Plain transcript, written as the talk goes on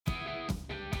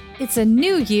It's a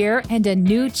new year and a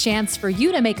new chance for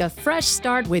you to make a fresh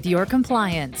start with your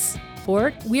compliance.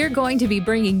 We're going to be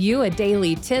bringing you a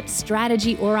daily tip,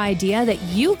 strategy, or idea that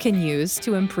you can use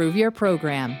to improve your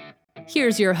program.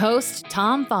 Here's your host,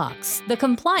 Tom Fox, the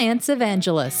Compliance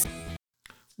Evangelist.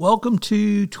 Welcome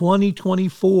to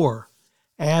 2024.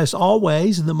 As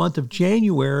always, in the month of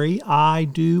January, I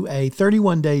do a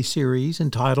 31-day series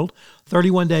entitled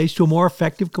 31 Days to a More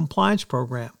Effective Compliance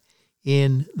Program.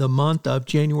 In the month of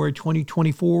January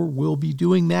 2024, we'll be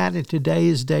doing that, and today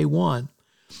is day one.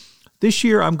 This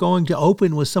year, I'm going to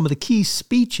open with some of the key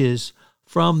speeches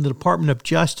from the Department of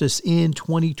Justice in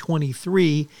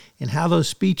 2023 and how those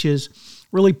speeches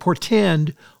really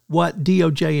portend what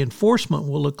DOJ enforcement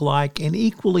will look like, and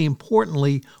equally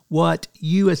importantly, what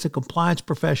you as a compliance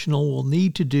professional will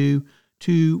need to do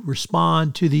to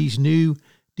respond to these new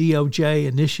DOJ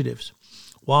initiatives.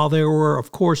 While there were,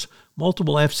 of course,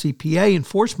 multiple FCPA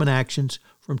enforcement actions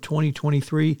from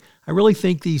 2023, I really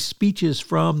think these speeches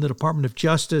from the Department of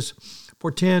Justice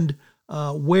portend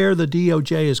where the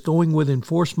DOJ is going with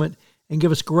enforcement and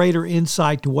give us greater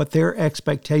insight to what their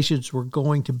expectations were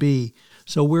going to be.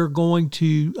 So we're going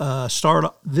to start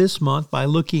this month by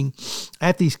looking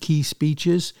at these key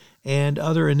speeches and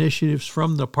other initiatives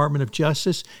from the Department of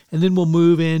Justice, and then we'll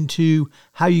move into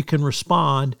how you can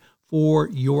respond for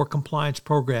your compliance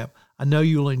program. I know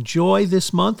you'll enjoy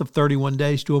this month of 31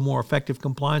 Days to a More Effective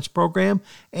Compliance Program,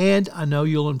 and I know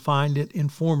you'll find it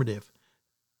informative.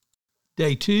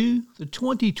 Day 2, the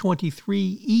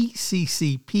 2023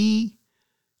 ECCP,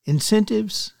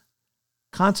 Incentives,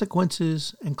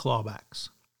 Consequences, and Clawbacks.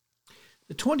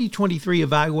 The 2023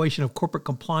 Evaluation of Corporate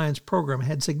Compliance Program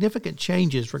had significant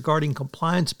changes regarding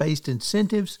compliance-based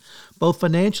incentives, both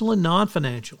financial and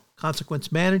non-financial,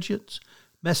 consequence management,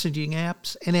 messaging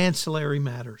apps, and ancillary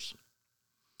matters.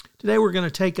 Today we're going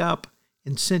to take up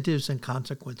incentives and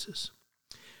consequences.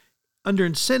 Under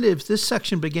incentives, this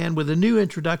section began with a new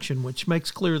introduction which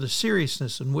makes clear the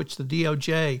seriousness in which the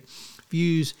DOJ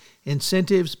views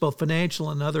incentives, both financial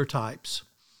and other types.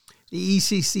 The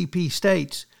ECCP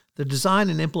states, the design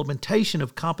and implementation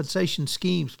of compensation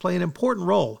schemes play an important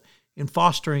role in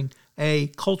fostering a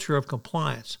culture of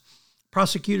compliance.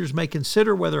 Prosecutors may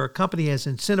consider whether a company has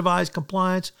incentivized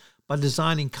compliance by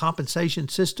designing compensation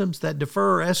systems that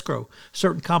defer or escrow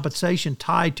certain compensation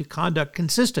tied to conduct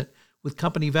consistent with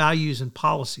company values and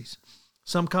policies.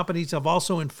 Some companies have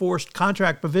also enforced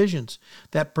contract provisions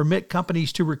that permit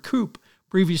companies to recoup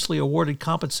previously awarded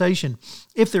compensation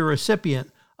if the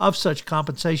recipient of such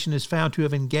compensation is found to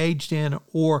have engaged in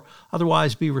or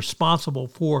otherwise be responsible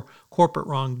for corporate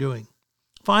wrongdoing.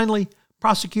 Finally,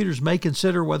 prosecutors may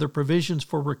consider whether provisions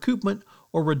for recoupment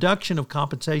or reduction of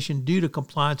compensation due to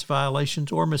compliance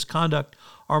violations or misconduct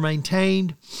are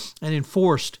maintained and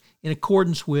enforced in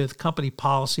accordance with company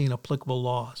policy and applicable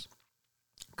laws.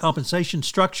 Compensation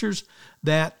structures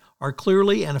that are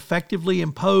clearly and effectively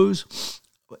impose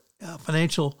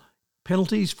financial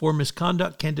penalties for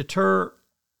misconduct can deter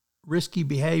risky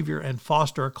behavior and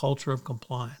foster a culture of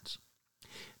compliance.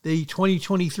 The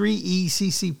 2023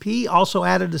 ECCP also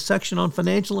added a section on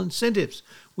financial incentives,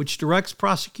 which directs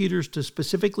prosecutors to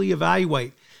specifically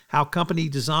evaluate how company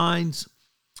designs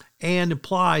and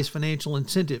applies financial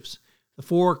incentives. The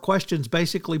 4 questions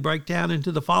basically break down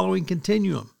into the following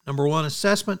continuum. Number 1,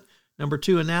 assessment. Number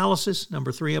 2, analysis.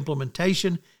 Number 3,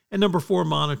 implementation. And number 4,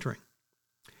 monitoring.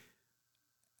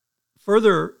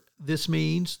 Further, this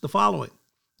means the following.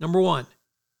 Number 1,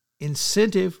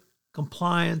 incentive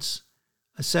compliance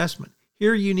assessment.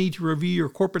 Here you need to review your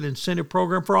corporate incentive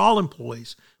program for all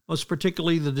employees, most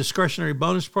particularly the discretionary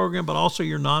bonus program, but also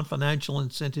your non-financial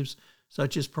incentives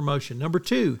such as promotion. Number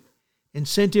 2,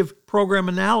 incentive program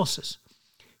analysis.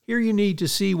 Here you need to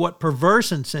see what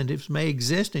perverse incentives may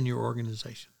exist in your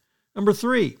organization. Number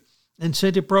 3,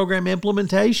 incentive program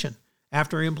implementation.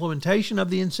 After implementation of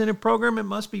the incentive program, it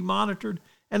must be monitored.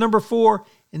 And number 4,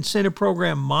 incentive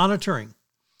program monitoring.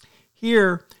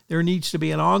 Here, there needs to be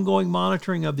an ongoing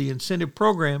monitoring of the incentive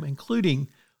program, including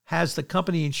has the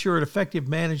company ensured effective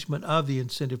management of the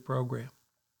incentive program.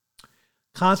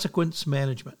 Consequence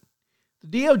management.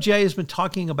 The DOJ has been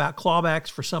talking about clawbacks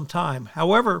for some time.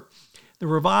 However, the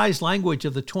revised language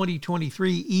of the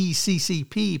 2023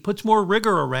 ECCP puts more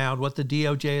rigor around what the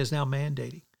DOJ is now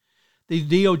mandating. The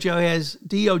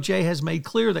DOJ has made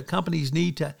clear that companies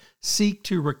need to seek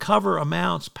to recover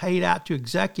amounts paid out to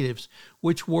executives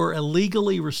which were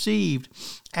illegally received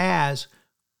as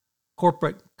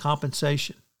corporate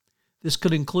compensation. This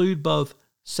could include both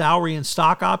salary and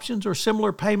stock options or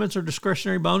similar payments or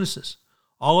discretionary bonuses.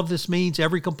 All of this means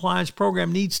every compliance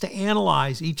program needs to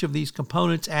analyze each of these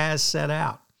components as set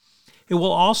out. It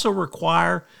will also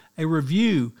require a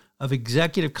review of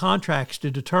executive contracts to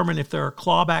determine if there are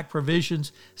clawback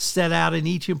provisions set out in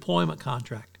each employment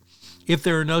contract. If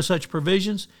there are no such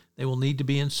provisions, they will need to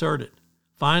be inserted.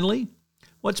 Finally,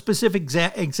 what specific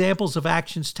examples of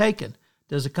actions taken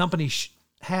does a company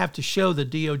have to show the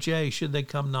DOJ should they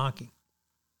come knocking?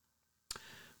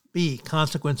 B,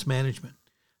 consequence management.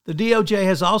 The DOJ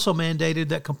has also mandated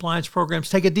that compliance programs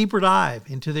take a deeper dive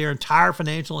into their entire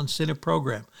financial incentive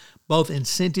program, both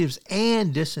incentives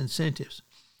and disincentives.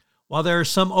 While there is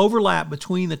some overlap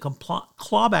between the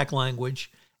clawback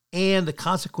language and the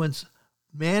consequence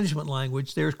management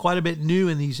language, there is quite a bit new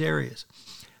in these areas.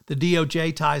 The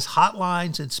DOJ ties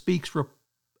hotlines and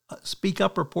speak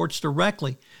up reports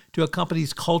directly to a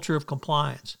company's culture of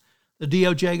compliance. The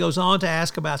DOJ goes on to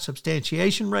ask about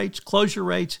substantiation rates, closure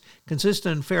rates,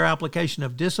 consistent and fair application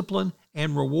of discipline,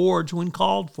 and rewards when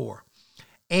called for,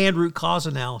 and root cause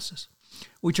analysis,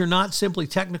 which are not simply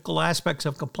technical aspects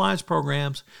of compliance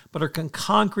programs, but are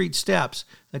concrete steps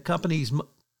that companies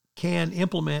can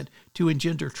implement to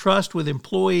engender trust with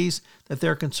employees that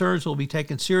their concerns will be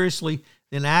taken seriously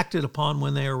and acted upon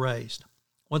when they are raised.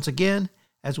 Once again,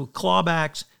 as with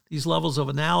clawbacks, these levels of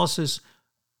analysis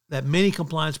that many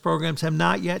compliance programs have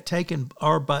not yet taken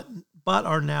but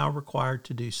are now required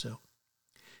to do so.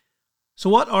 So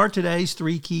what are today's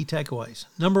 3 key takeaways?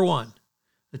 Number 1,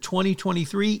 the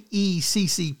 2023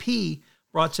 ECCP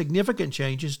brought significant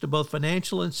changes to both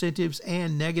financial incentives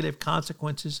and negative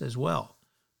consequences as well.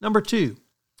 Number 2,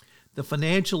 the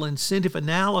financial incentive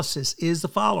analysis is the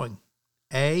following: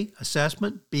 A,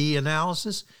 assessment, B,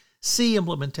 analysis, C,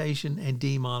 implementation, and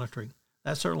D, monitoring.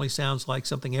 That certainly sounds like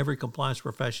something every compliance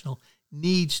professional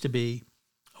needs to be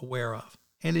aware of,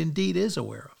 and indeed is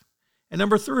aware of. And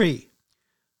number 3,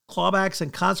 clawbacks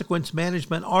and consequence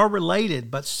management are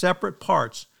related but separate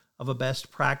parts of a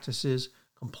best practices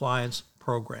compliance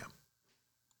program.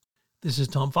 This is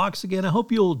Tom Fox again. I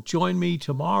hope you'll join me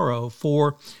tomorrow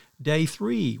for day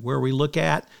 3, where we look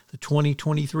at the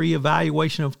 2023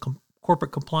 evaluation of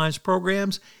corporate compliance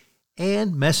programs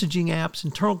and messaging apps,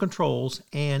 internal controls,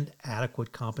 and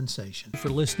adequate compensation. For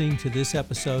listening to this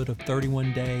episode of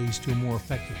 31 Days to a More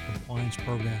Effective Compliance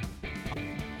Program.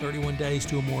 31 Days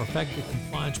to a More Effective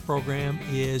Compliance Program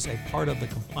is a part of the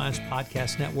Compliance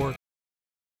Podcast Network.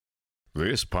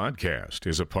 This podcast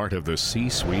is a part of the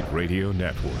C-Suite Radio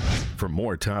Network. For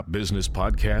more top business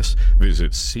podcasts,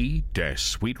 visit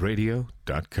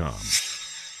c-suiteradio.com.